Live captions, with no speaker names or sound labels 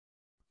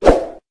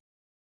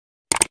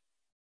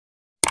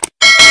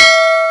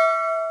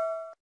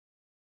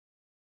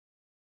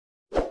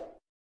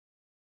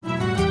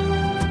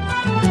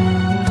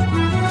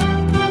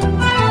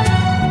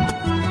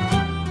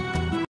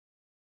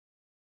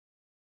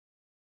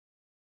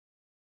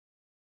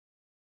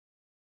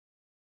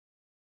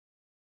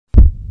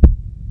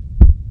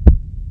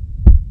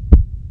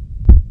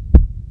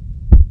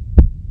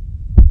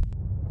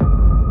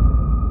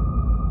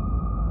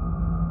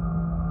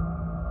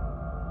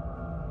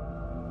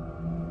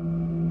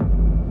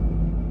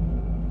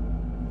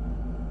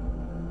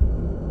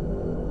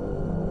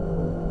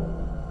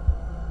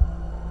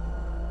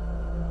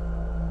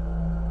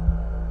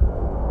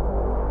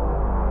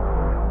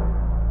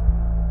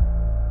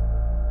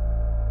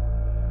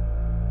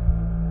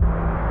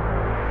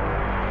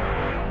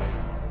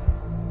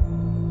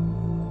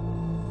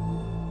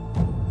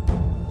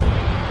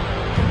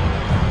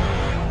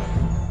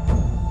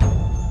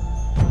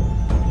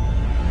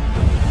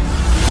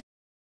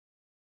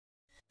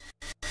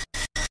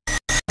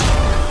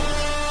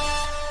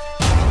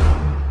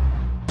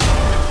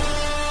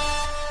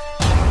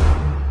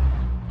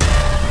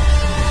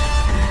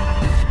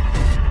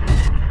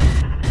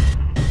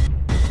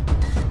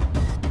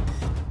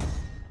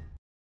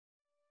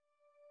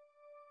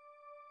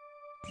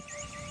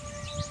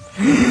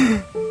Hello,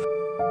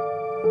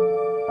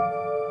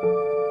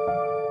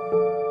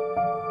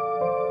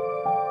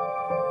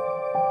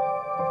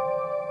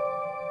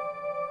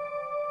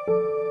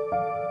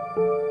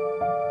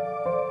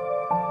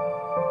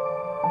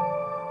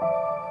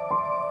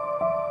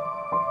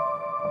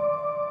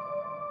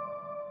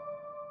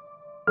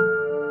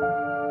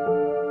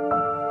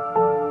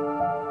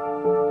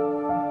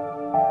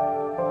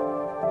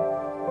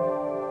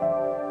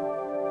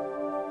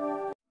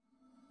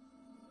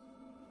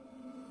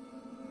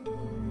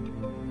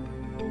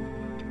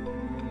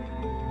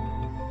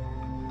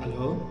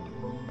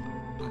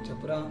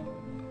 చెప్పురా.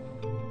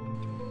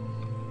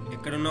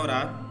 ఎక్కడున్నావురా?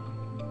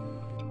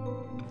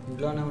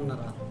 ఇంట్లోనే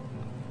ఉన్నారా?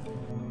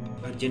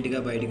 అర్జెంటుగా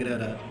బయటికి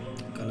రారా,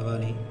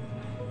 కలవాలి.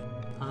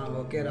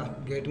 ఓకేరా,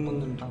 గేట్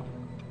ముందు ఉంటా.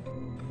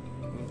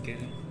 ఓకే,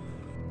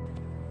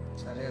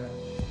 సరేరా.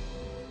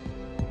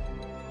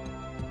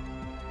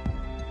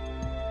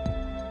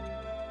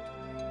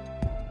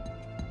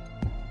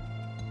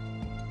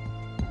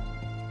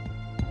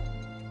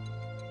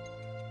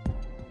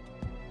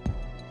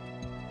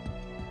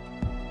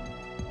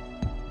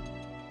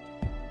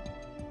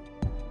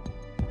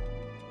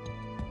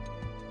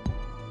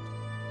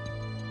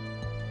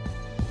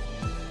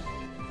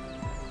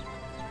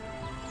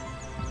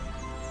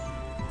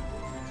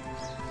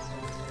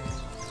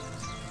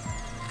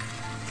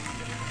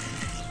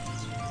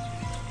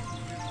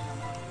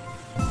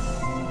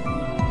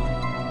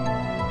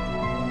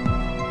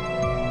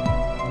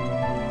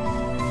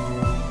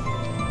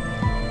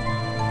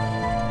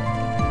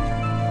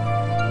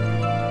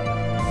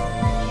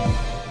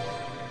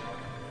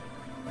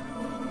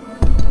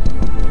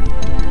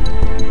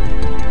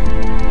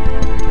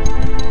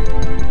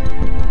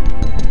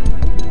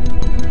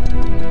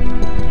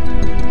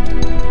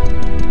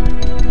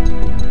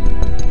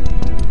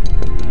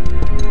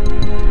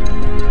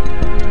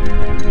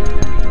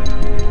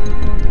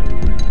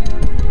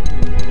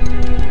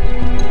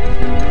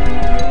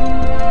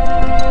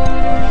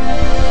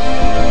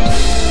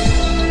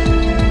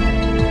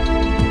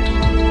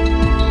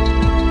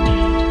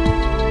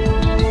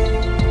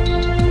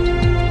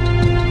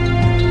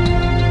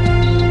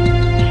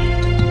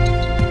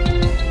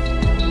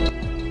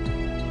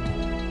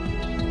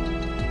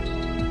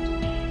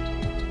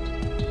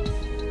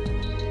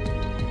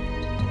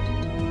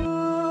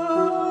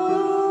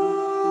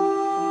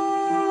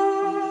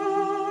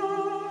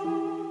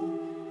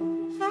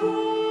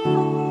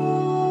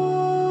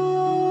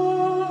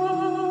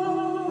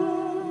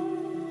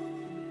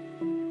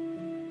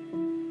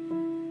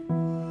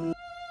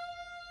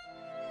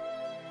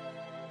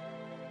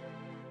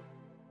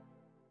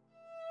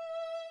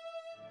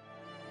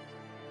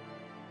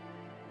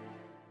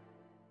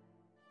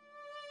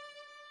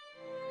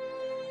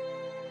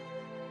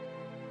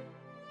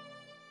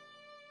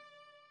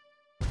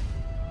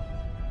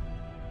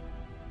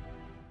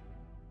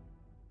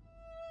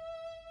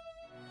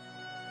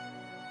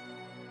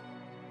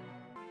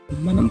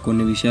 మనం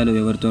కొన్ని విషయాలు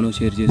ఎవరితోనూ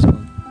షేర్ చేసుకోం,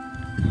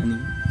 కానీ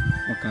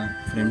ఒక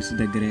ఫ్రెండ్స్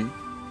దగ్గరే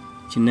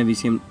చిన్న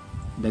విషయం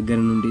దగ్గర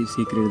నుండి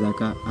సీక్రెట్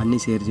దాకా అన్నీ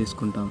షేర్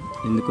చేసుకుంటాం.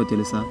 ఎందుకో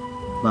తెలుసా?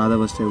 బాధ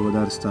వస్తే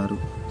ఓదారుస్తారు,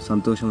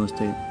 సంతోషం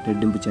వస్తే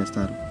రెట్టింపు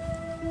చేస్తారు.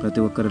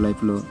 ప్రతి ఒక్కరి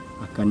లైఫ్లో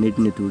ఆ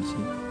కన్నిటిని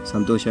తుడిచి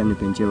సంతోషాన్ని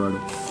పెంచేవాడు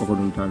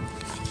ఒకడు ఉంటాడు.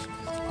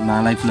 నా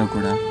లైఫ్లో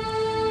కూడా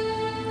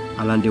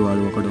అలాంటి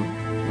వాడు ఒకడు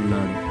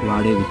ఉన్నాడు,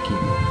 వాడే విక్కీ.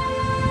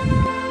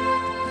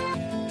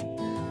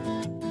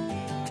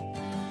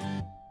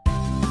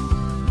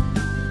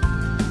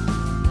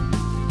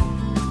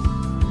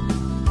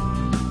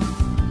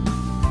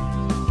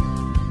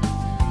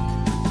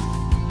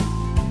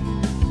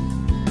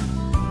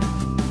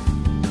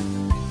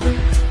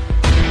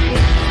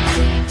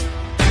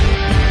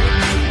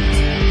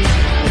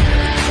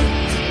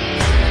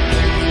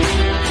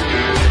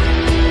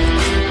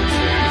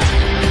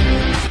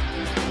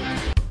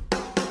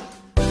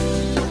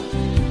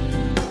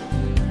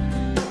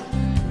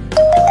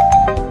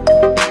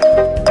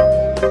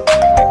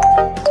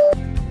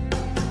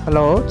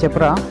 హలో,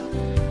 చెప్పురా.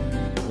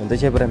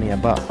 ఎంతసేపురా నీ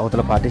అబ్బా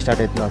అవతల పార్టీ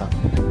స్టార్ట్ అవుతున్నాడా?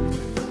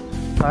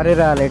 సారీ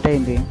రా, లేట్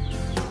అయింది.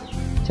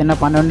 చిన్న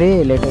పని నుండి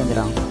లేట్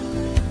అయిందిరా.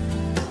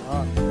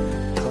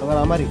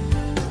 త్వరగా మరి.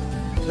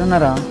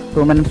 ఉన్నారా?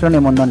 2 minutesలో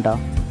నీ ముందుంటా.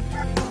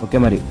 ఓకే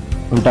మరి,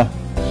 ఉంటా.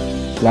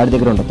 ఫ్లాట్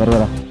దగ్గర ఉంటా,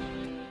 త్వరగా.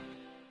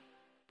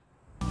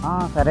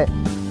 సరే.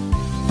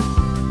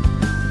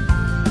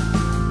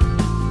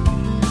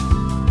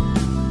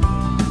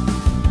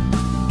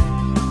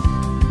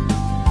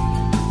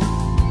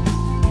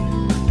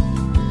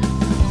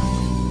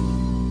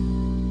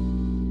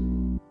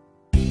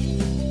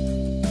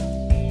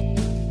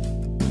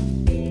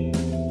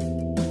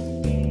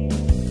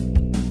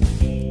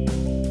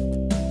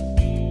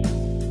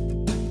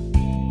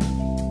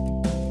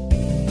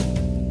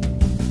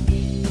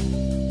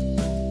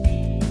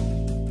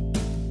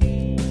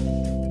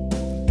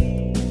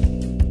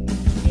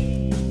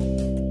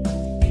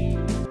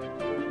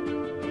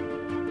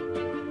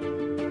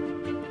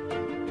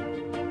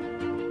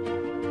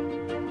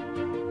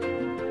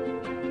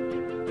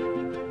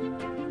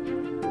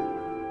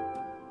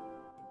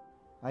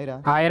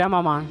 హాయిరా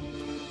మామ.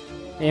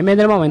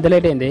 ఏమైందిరా మామ, ఎంత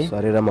లేట్ అయింది?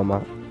 సారీరా మామ,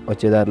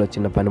 వచ్చేదారిలో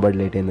చిన్న పనిబడి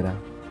లేట్ అయిందిరా.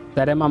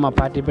 సరే మామ,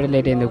 పార్టీ ఇప్పుడు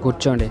లేట్ అయింది,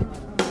 కూర్చోండి.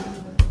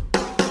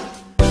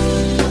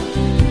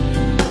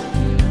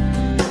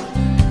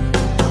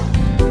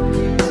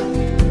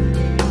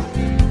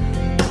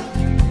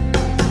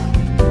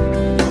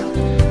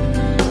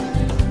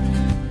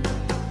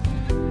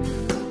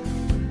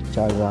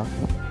 చాలురా.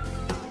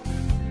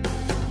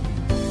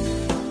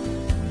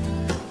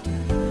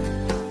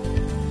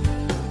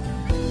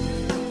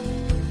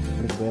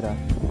 వేరా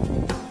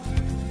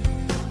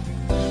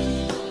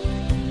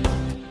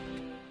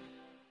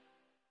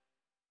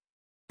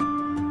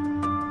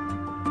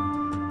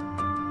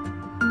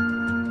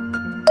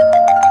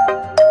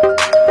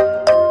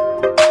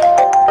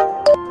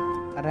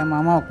అరే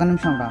మామ ఒక్క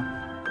నిమిషం రా.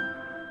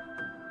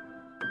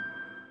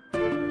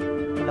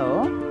 హలో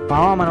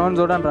మామ, మనవాడిని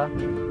చూడండి రా.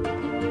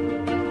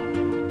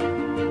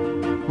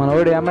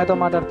 మనవాడు ఏమైతే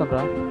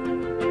మాట్లాడుతుండ్రా?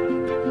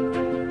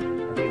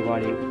 అది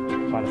వాడి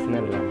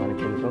పర్సనల్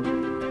మనకెందుకో.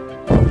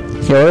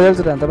 ఎవరు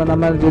తెలుసు ఎంతమంది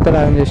అమ్మాయిల జీవితాలు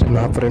ఆగం చేసి.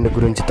 నా ఫ్రెండ్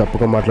గురించి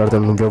తప్పుగా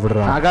మాట్లాడుతాను, నువ్వెప్పుడు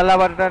రా. ఆగల్లా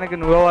పట్టడానికి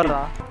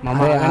నువ్వెవర్రా?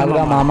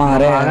 ఆగురా మామ.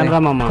 అరే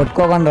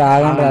కొట్టుకోకండి రా,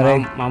 ఆగండి రా. అరే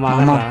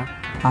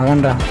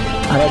ఆగండి రా.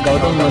 అరే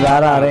గౌతమ్ నువ్వు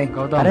రారా.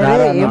 అరే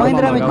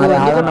ఏమైందిరా మీకు?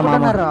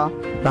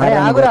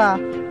 ఆగురా.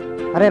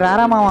 అరే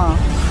రారా మామ.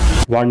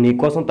 వాడు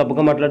నీకోసం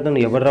తప్పుగా మాట్లాడుతాను.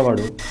 ఎవడ్రా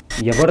వాడు?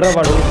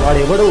 వాడు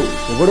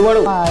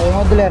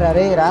ఏమొద్దులేరా.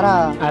 అరే రారా.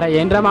 అరే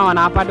ఏంట్రా మామ,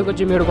 నా పార్టీకి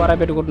వచ్చి మీరు కూర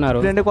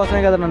పెట్టుకుంటున్నారు? ఫ్రెండ్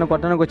కోసమే కదా నన్ను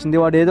కొట్టడానికి వచ్చింది.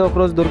 వాడు ఏదో ఒక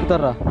రోజు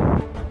దొరుకుతారా.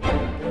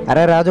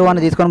 అరే రాజు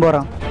వాడిని తీసుకొని పోరా.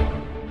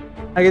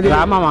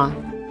 రా మామ.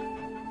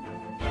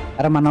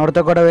 అరే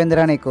మనోడితో కూడా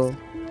పోయిందిరా నీకు.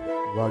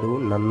 వాడు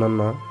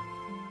నన్నన్నా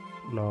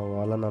నా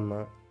వాళ్ళనన్నా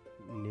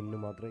నిన్ను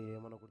మాత్రం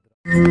ఏమనకూడదు.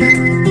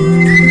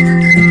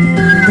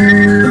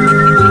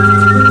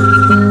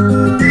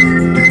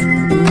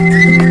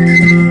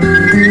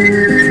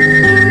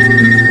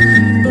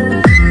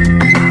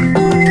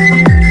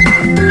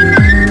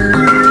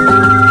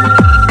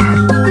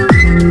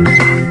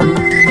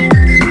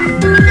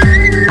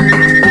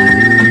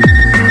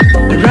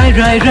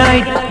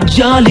 Right,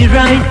 jolly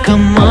right,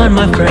 come on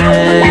my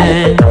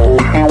friend.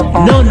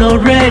 No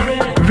red,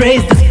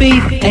 raise the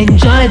speed,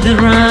 enjoy the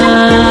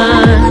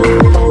run.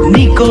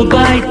 Nico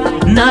bite,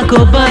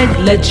 Nako bite,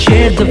 let's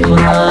share the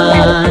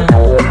fun.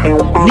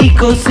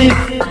 Nico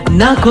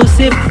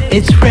sip,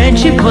 it's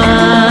friendship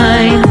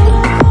wine.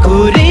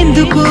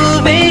 Kurinduku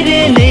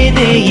vere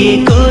lede ye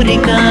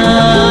korika.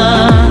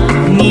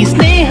 Nee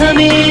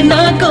snehame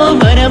nako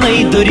varamai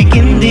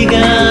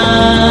dorikindiga.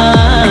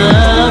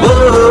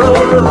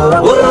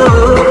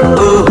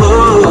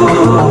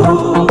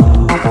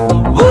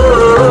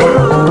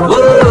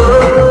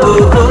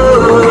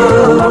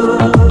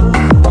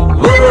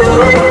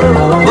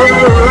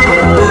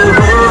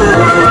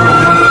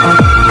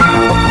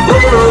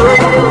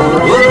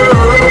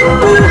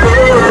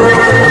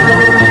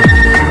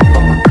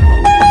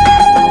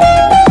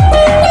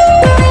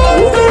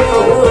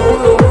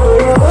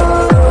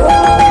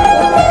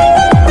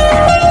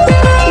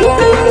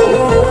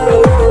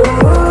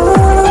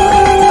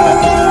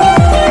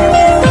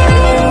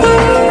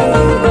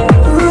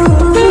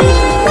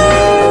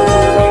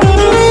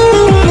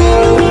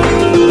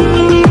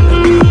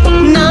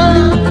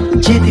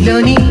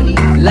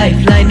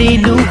 Life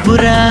line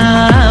నువ్వురా,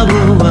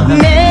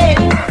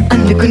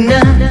 అందుకున్నా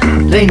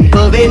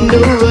రెయిన్బోవే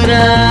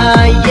నువ్వురా.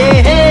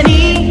 నీ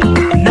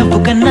నవ్వు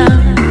కన్నా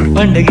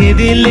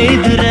పండగేది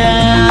లేదురా.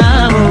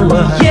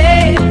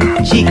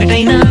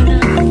 చీకటైనా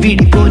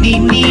విడిపోని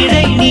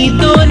నీడై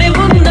నీతోనే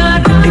ఉన్నా.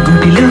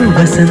 గుండెలో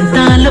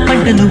వసంతాల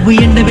పంట నువ్వు,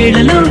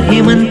 ఎండవేళలో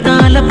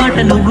హేమంతాల పాట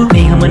నువ్వు.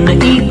 స్నేహమన్న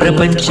ఈ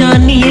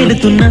ప్రపంచాన్ని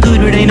ఏలుతున్న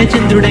సూర్యుడైన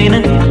చంద్రుడైన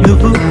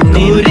నువ్వు.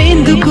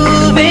 నీరెందుకు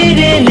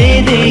వేరే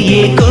లేదే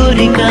ఏ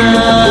కోరిక.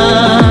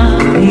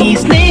 నీ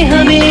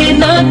స్నేహమే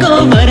నాకో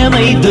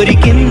వరమై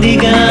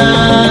దొరికిందిగా.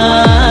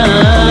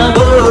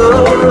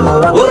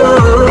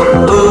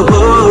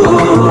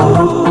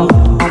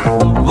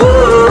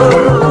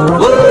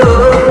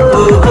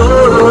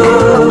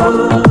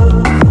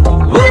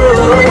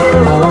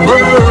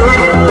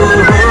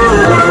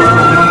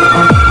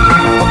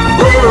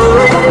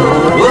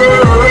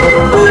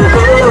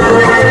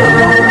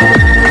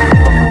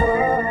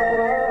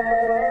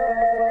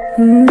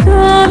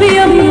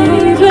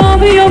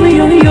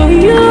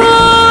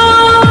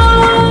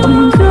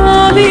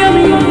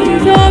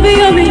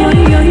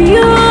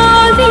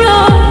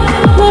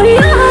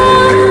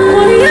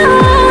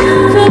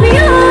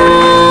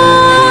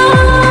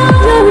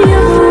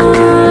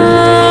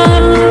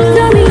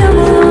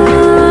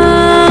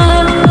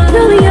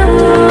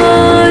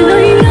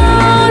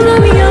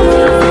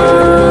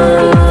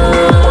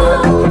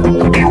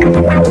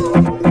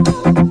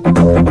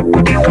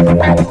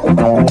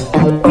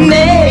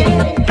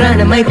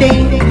 ప్రాణమైతే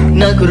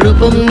నాకు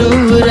రూపం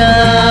నువ్వురా.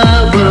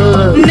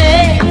 నే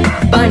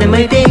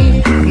బాణమైతే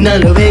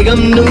నాలో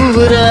వేగం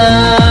నువ్వురా.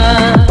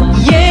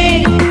 ఏ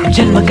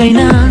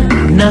జన్మకైనా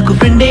నాకు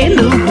ఫ్రెండే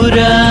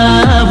నువ్వురా.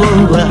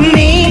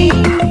 నీ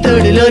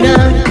తోడులోనా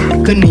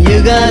కొన్ని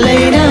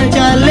యుగాలైనా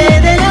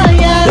చాలేదరా.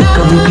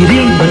 ఊపిరి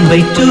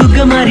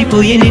 1/2గా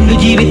మారిపోయే నిన్ను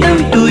జీవితం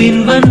 2 in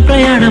 1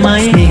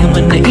 ప్రయాణమాయే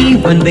స్నేహమన్న ఈ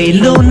 1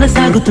 వేలో ఉన్న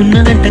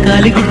సాగుతున్న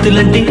గంటకాలి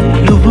గుర్తులంటే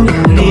నువ్వు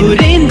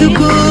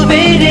నూరేందుకు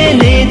వేరే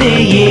లేదే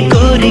ఏ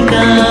కోరిక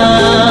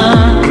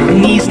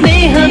నీ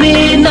స్నేహమే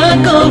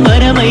నాకో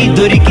వరమై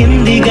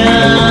దొరికిందిగా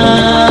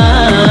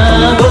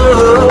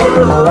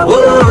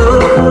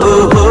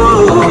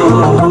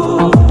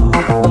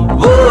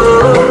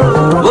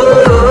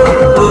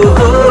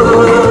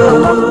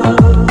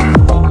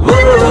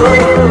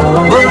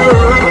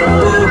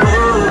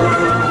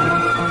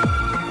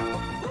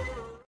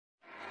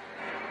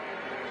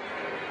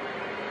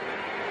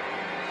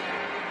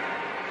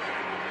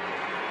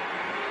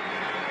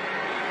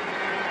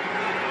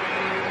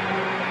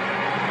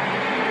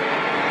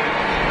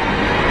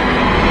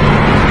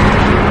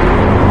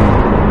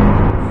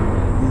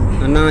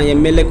అన్న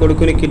ఎమ్మెల్యే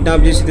కొడుకుని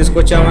కిడ్నాప్ చేసి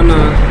తీసుకొచ్చావన్నా.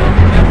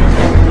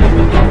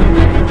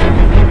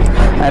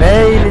 అరే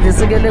ఇది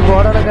తీసుకెళ్ళి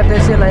గోడలు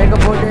కట్టేసి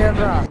లేకపోతే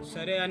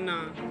సరే అన్న.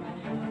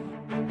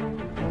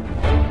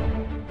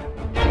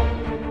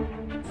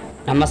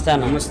 నమస్తే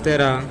అన్న.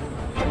 నమస్తేరా.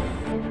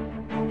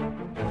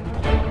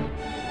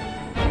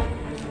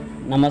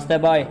 నమస్తే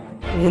బాయ్.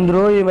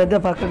 ఇంద్రు ఈ మధ్య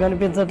పక్క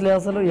కనిపించట్లే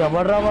అసలు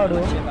ఎవడ్రా వాడు?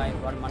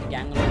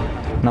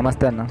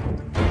 నమస్తే అన్న.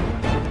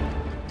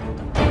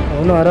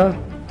 అవునారా?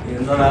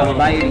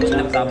 బాయ్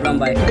చిన్న ప్రాబ్లం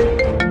బాయ్.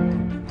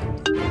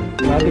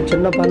 నాకు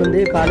చిన్న పని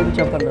ఉంది, కాలికి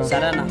చెప్పండి.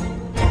 సరేనా?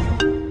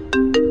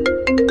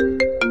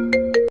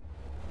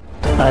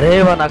 అరే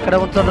వాడిని అక్కడే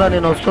ఉంచరా,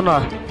 నేను వస్తున్నా.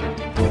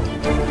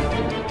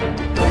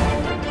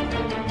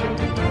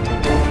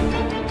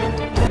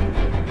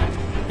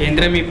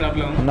 ఏంట్రా మీ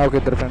ప్రాబ్లం? అన్న ఒక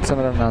 2 ఫ్రెండ్స్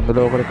ఉన్నారన్న,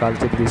 అందులో ఒకటి కాల్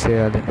చేతి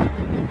తీసేయాలి.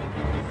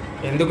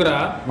 ఎందుకురా?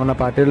 మొన్న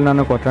పార్టీలు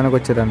నన్ను కొట్టడానికి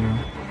వచ్చారన్న.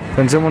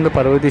 ఫ్రెండ్స్ ముందు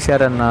పరువు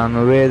తీశారన్న,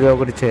 నువ్వే ఏదో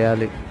ఒకటి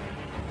చేయాలి.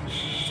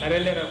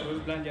 సరేలేరా,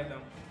 ప్లాన్ చేద్దాం.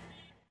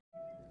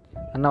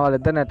 అన్న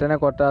వాళ్ళిద్దరిని ఎట్టనే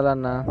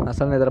కొట్టాలన్న,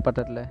 అసలు నిద్ర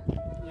పట్టట్లే.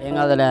 ఏం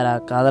కాదులేరా,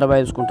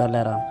 కాదరబాయ్ చూసుకుంటారు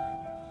లేరా.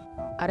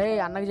 అరే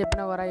అన్నకి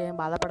చెప్పినవరా, ఏం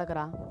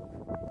బాధపడకరా.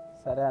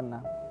 సరే అన్న.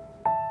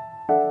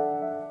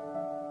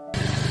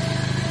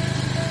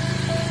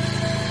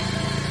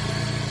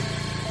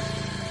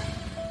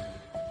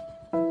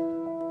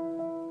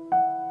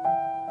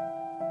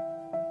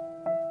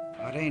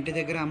 అరే ఇంటి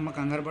దగ్గర అమ్మ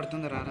కంగారు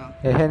పడుతుంది, రారా.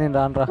 ఏహే నేను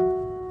రానురా.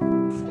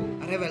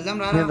 అరే వెళ్దాం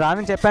రా. నేను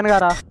రానని చెప్పాను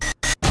గారా.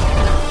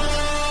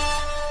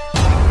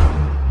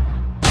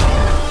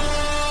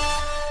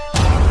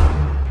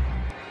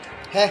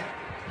 హే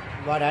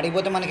వాడు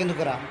అడిగిపోతే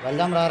మనకెందుకురా,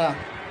 వెళ్దాం రారా.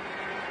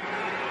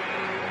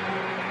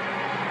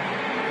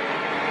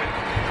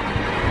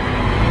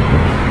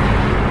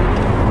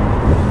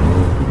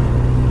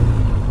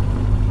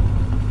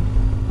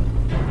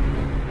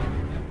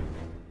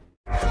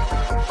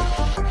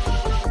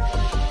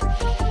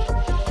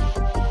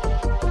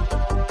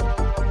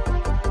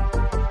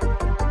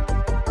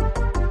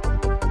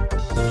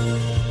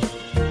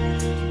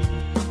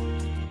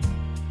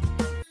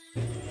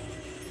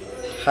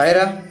 హాయ్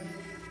రా.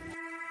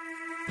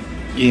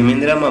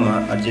 ఏమైందిరా మామ,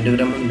 అర్జెంటుగా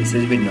రమ్మని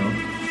మెసేజ్ పెట్టినావు?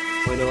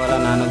 పోయి వాళ్ళ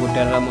నాన్న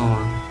కుట్టారా మామ.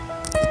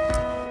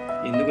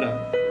 ఎందుకురా?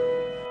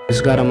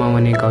 నమస్కారం మామ,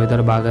 నీ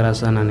కవితలు బాగా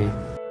రాస్తానని.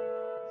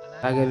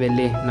 అలాగే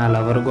వెళ్ళి నా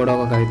లవర్ కూడా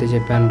ఒక కవిత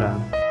చెప్పాను రా.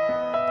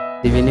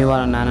 ఇది విని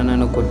వాళ్ళ నాన్న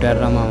నన్ను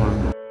కొట్టారా మామ.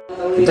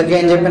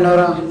 ఇంతకేం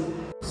చెప్పినవరా?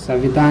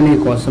 సవిత నీ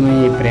కోసమే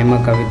ఈ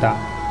ప్రేమ కవిత.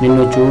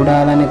 నిన్ను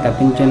చూడాలని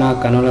తప్పించిన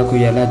కనులకు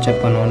ఎలా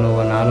చెప్పను,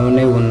 నువ్వు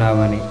నాలోనే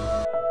ఉన్నావని.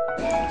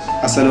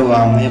 అసలు ఆ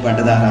అమ్మాయి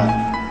పడ్డదారా?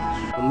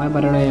 అమ్మాయి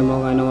పడడం ఏమో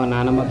కానీ మా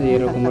నాన్నమ్మతో ఏ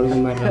రకముడికి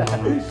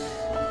మాట్లాడాను.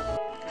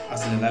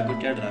 అసలు ఎలా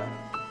కొట్టాడురా?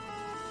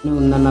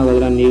 ఉందన్న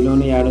వదిలా,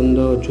 నీలోని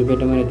ఏడుందో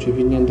చూపెట్టమని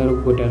చూపించేంత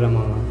వరకు కొట్టారా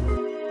మామ.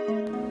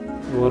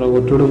 ఊర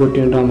కొట్టుడు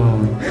కొట్టిండ్రా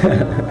మామ.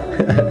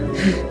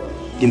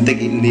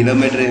 ఇంతకి నీలో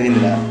మీటర్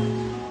ఏమైందిరా?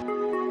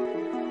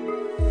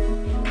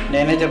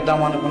 నేనే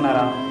చెప్దాం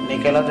అనుకున్నారా,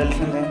 నీకెలా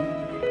తెలిసింది?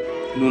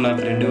 నువ్వు నా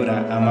ఫ్రెండ్ రా,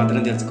 ఆ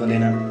మాత్రం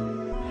తెలుసుకోలేనా?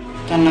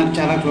 తను నాకు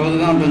చాలా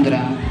క్లోజ్గా ఉంటుందిరా,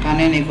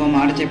 కానీ నీకు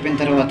మాట చెప్పిన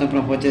తర్వాత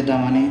ప్రపోజ్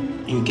చేద్దామని.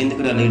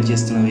 ఇంకెందుకు రా లేట్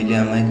చేస్తున్నావు? వెళ్ళి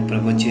ఆ అమ్మాయికి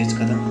ప్రపోజ్ చేయొచ్చు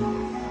కదా.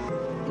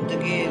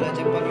 ఇంతకీ ఎలా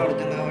చెప్పాలో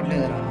అర్థం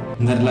కావట్లేదురా.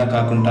 అందరిలా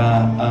కాకుండా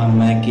ఆ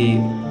అమ్మాయికి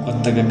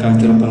కొత్తగా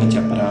కవిత రూపంలో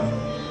చెప్పరా.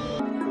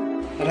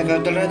 అలా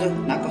కవితలు రాజు,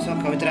 నా కోసం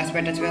కవిత రాసి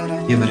పెట్టచ్చు కదరా.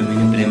 ఎవరి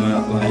మీద ప్రేమ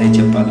వారే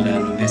చెప్పాలిరా,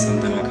 నువ్వే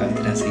సొంతంగా కవిత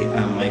రాసి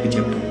ఆ అమ్మాయికి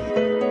చెప్పు.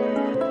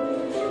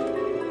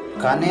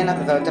 కానీ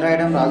నాకు కవిత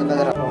రాయడం రాదు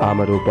కదరా.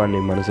 ఆమె రూపాన్ని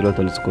మనసులో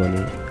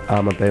తెలుసుకొని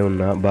ఆమెపై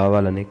ఉన్న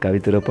భావాలని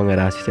కవిత రూపంగా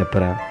రాసి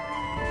చెప్పరా.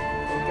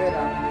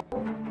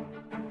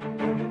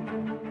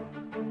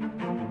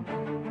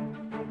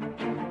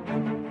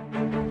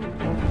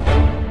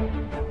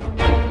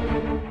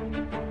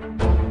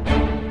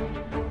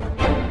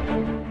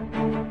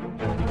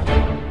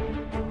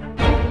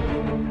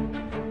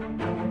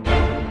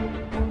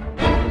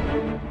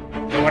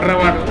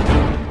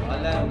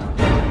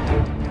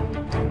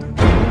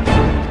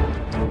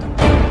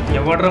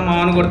 ఎవడ్రా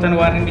మామను కొడతాను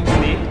వార్నింగ్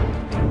ఇచ్చింది?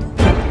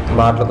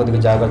 మాటలు కొద్దిగా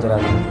జాగ్రత్త రా.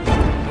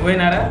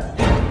 నువ్వేనారా?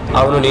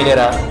 అవును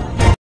నేనేరా.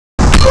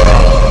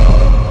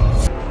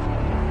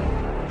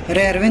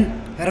 అరే అరవింద్,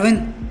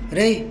 అరవింద్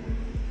రే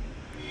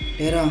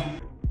లేరా.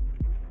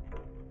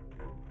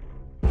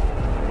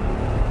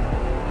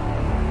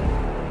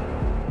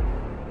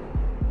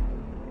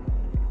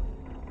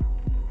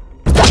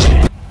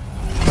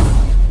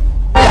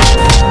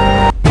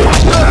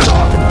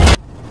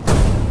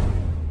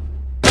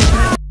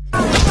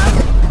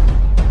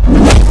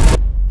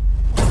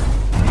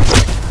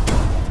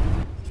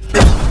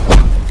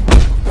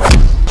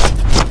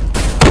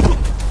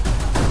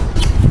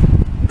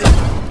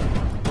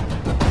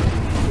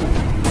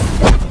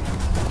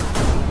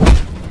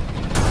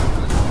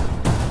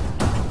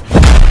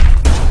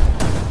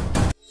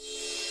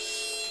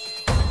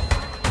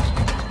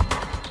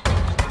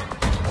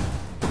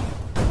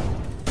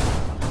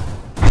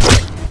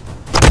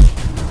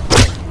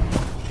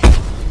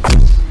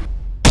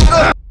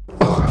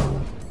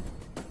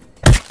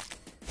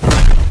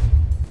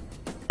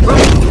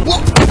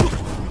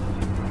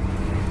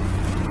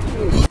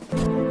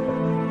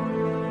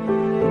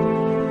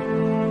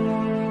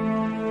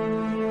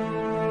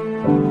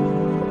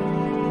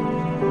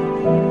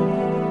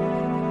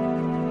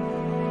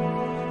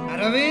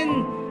 అరవింద్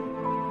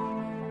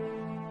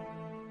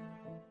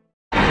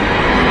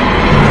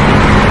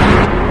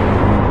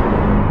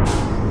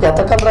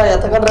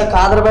ఎతకండ్రా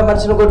కాదరపై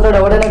మనిషిని కొట్టినాడు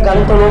ఎవడైనా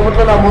గంట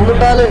లోపల నా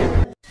ముందుండాలి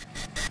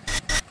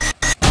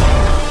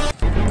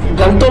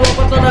గంట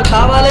లోపల నాకు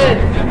కావాలి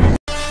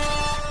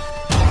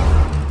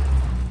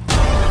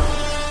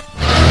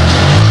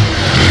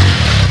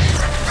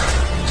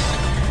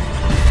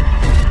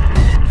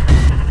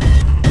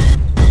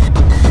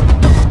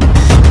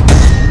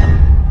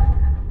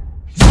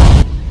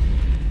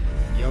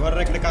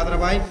ఎవర్రా ఇక్కడ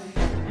కాదరబాయ్?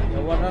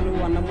 ఎవర్రా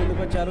నువ్వు అన్న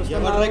ముందుకు వచ్చారు?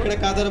 ఎవర్రా ఇక్కడ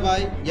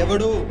కాదరబాయ్?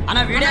 ఎవడు?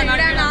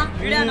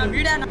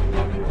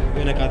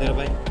 వీణ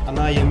కాదరబాయ్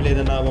అన్నా ఏం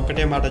లేదన్నా,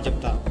 ఒక్కటే మాట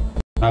చెప్తా.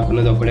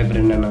 నాకున్నది ఒక్కడే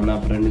ఫ్రెండ్ అన్న, నా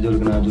ఫ్రెండ్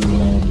జోలికి నా జోలికి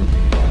రావద్దు.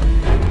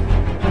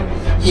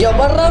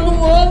 ఎవర్రా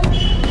నువ్వు?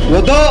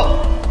 వద్దు,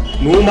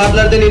 నువ్వు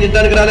మాట్లాడితే నేను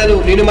యుద్ధానికి రాలేదు.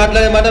 నేను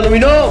మాట్లాడే మాట నువ్వు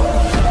విను.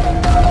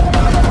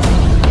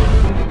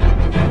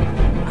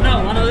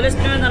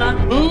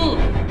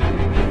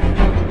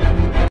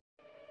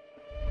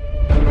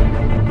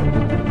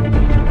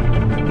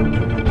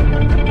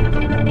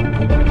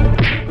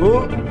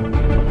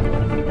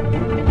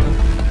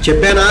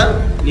 చెప్పానా?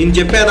 నేను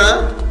చెప్పానా?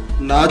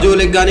 నా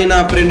జోలికి కానీ నా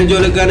ఫ్రెండ్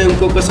జోలికి కానీ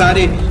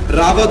ఇంకొకసారి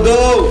రావద్దు.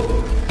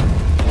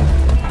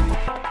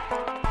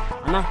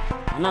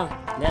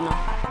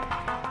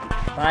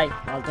 బాయ్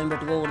వాళ్ళతో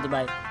పెట్టుకోకూడదు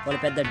బాయ్, వాళ్ళు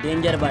పెద్ద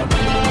డేంజర్ బాయ్.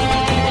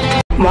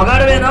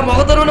 మగాడువేనా?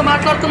 మగతో నుండి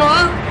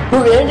మాట్లాడుతున్నావా?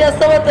 నువ్వేం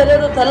చేస్తావో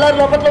తెలియదు, తెల్లారి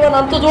లోపల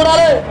అంతు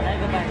చూడాలి.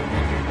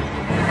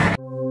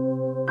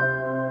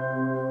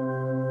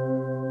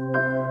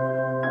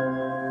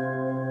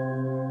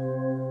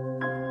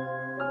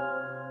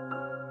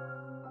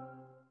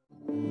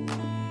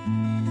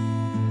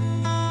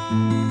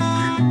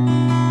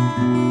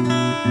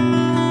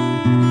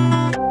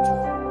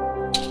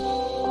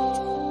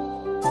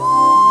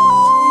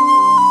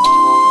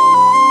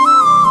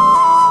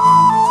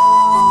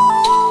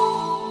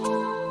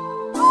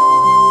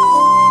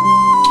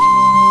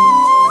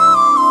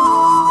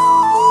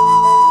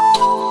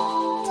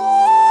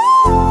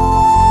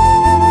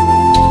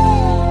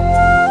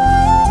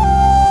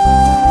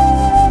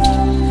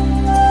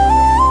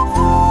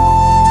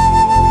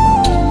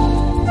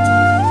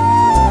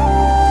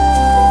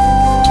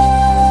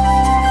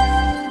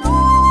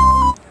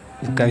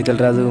 కవితల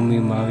రాజు, మీ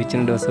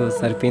మావిచ్చిన డోసు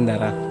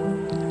సరిపోయిందారా?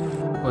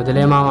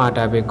 వదిలే మామ ఆ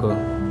టాపిక్.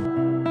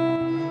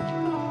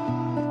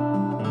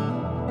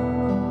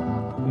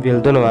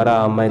 వెళ్తున్నావారా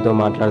ఆ అమ్మాయితో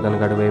మాట్లాడతాను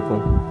కడువైపు?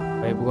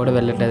 వైపు కూడా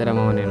వెళ్ళట్లేదురా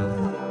మామ నేను.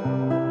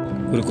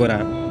 ఊరుకోరా,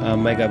 ఆ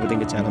అమ్మాయి కాకపోతే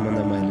ఇంకా చాలా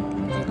మంది అమ్మాయిలు.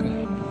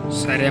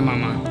 సరే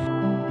మామ.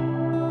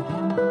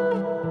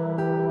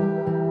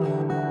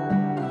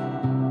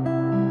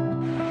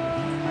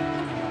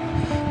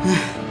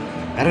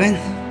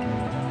 అరవింద్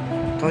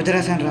కవిత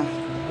రాశాను రా.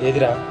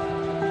 ఏదిరా?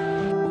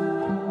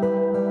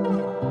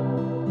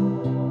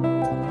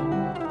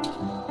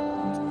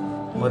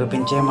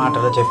 మురిపించే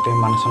మాటలు చెప్పి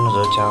మనసును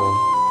దోచావు,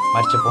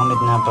 మర్చిపోని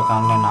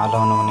జ్ఞాపకాన్ని నాలో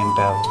నువ్వు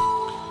నింపావు.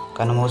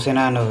 కను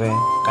మూసినా నువ్వే,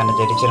 కను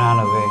తెరిచినా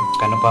నువ్వే,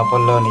 కను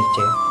పాపల్లో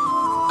నిచ్చే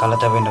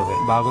కలతవి నువ్వే.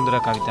 బాగుందిరా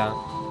కవిత,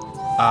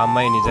 ఆ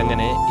అమ్మాయి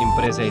నిజంగానే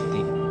ఇంప్రెస్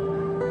అయింది.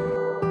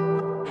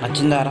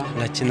 నచ్చిందారా?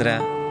 నచ్చిందిరా,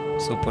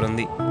 సూపర్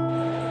ఉంది.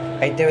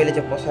 అయితే వెళ్ళి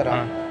చెప్పొస్తారా?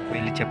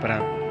 వెళ్ళి చెప్పరా,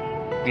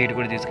 వీడు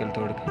కూడా తీసుకెళ్ళి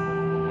తోడుకి.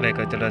 రే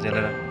కవితల రాజు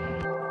వెళ్ళరా.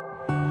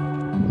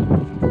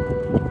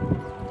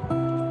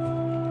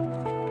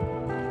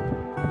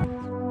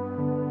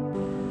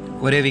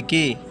 ఒరే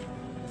విక్కీ,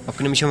 ఒక్క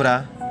నిమిషం రా.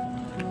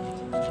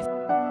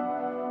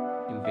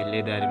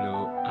 వెళ్ళే దారిలో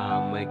ఆ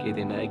అమ్మాయికి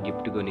ఏదైనా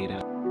గిఫ్ట్ కొనిరా.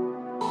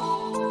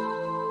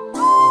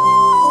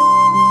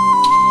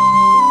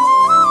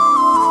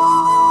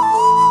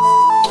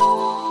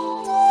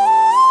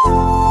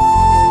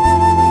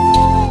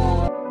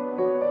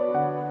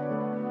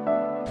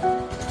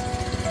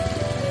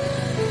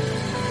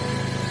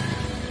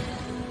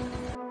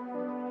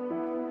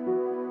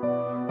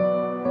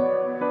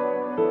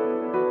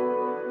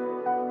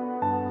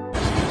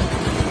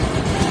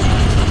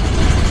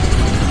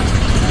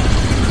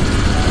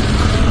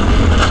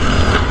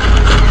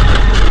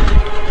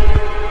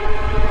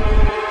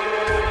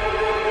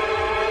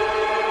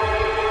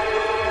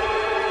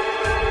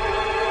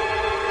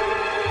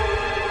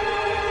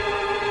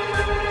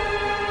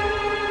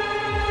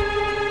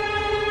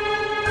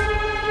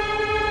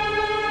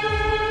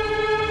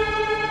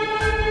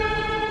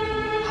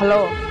 హలో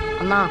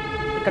అన్నా,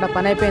 ఇక్కడ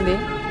పని అయిపోయింది,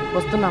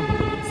 వస్తున్నాం.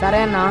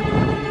 సరే అన్నా.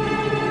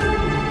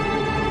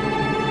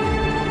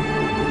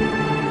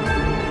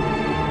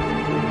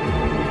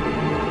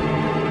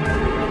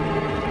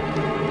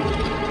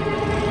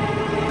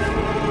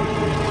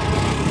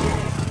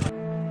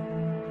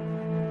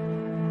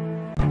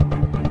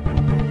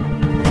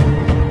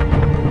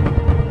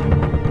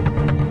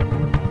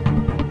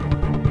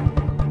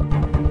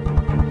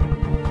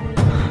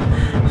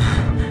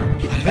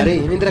 అరే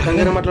ఏమిందిరా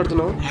కంగారు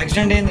మాట్లాడుతున్నావు?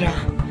 యాక్సిడెంట్ అయిందిరా.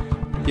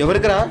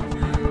 ఎవరికి రా?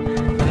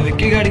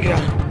 విక్కీ గాడికి రా.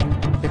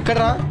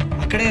 ఎక్కడరా?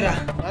 అక్కడే రా.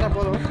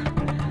 పోదాం.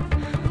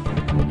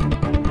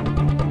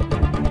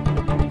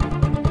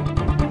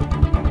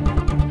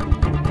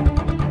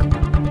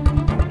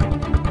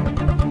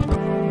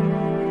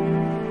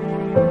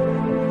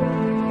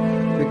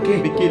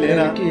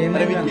 విక్కీ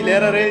ఏమైంది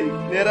లేరా రే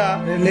లేరా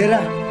లేరా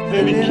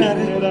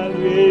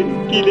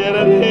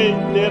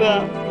లేరా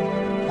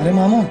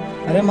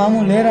అరే మాము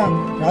లేరా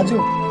రాజు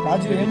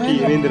ఏమైంది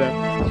ఏమైందిరా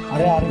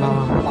అరే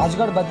రాజు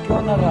గారు బతికే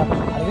ఉన్నాడు రా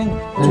అరవింద్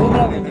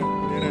చూడరా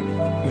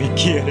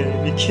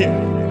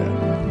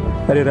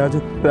అరే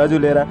రాజు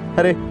లేరా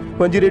అరే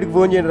కొంచెం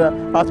ఫోన్ చేయండి రా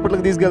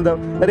హాస్పిటల్కి తీసుకెళ్దాం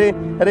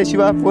అరే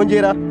శివ ఫోన్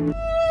చేయరా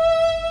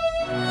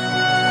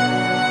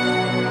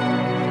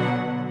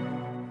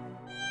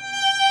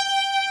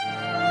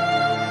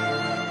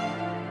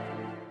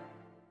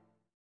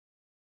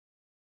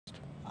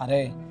అరే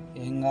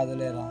ఏం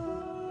కాదులేరా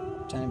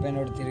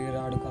చనిపోయినోడు తిరిగి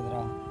రాడు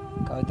కదరా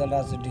కవితలు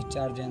రాసి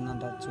డిశ్చార్జ్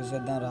అయిందంట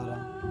చూసేద్దాం రారా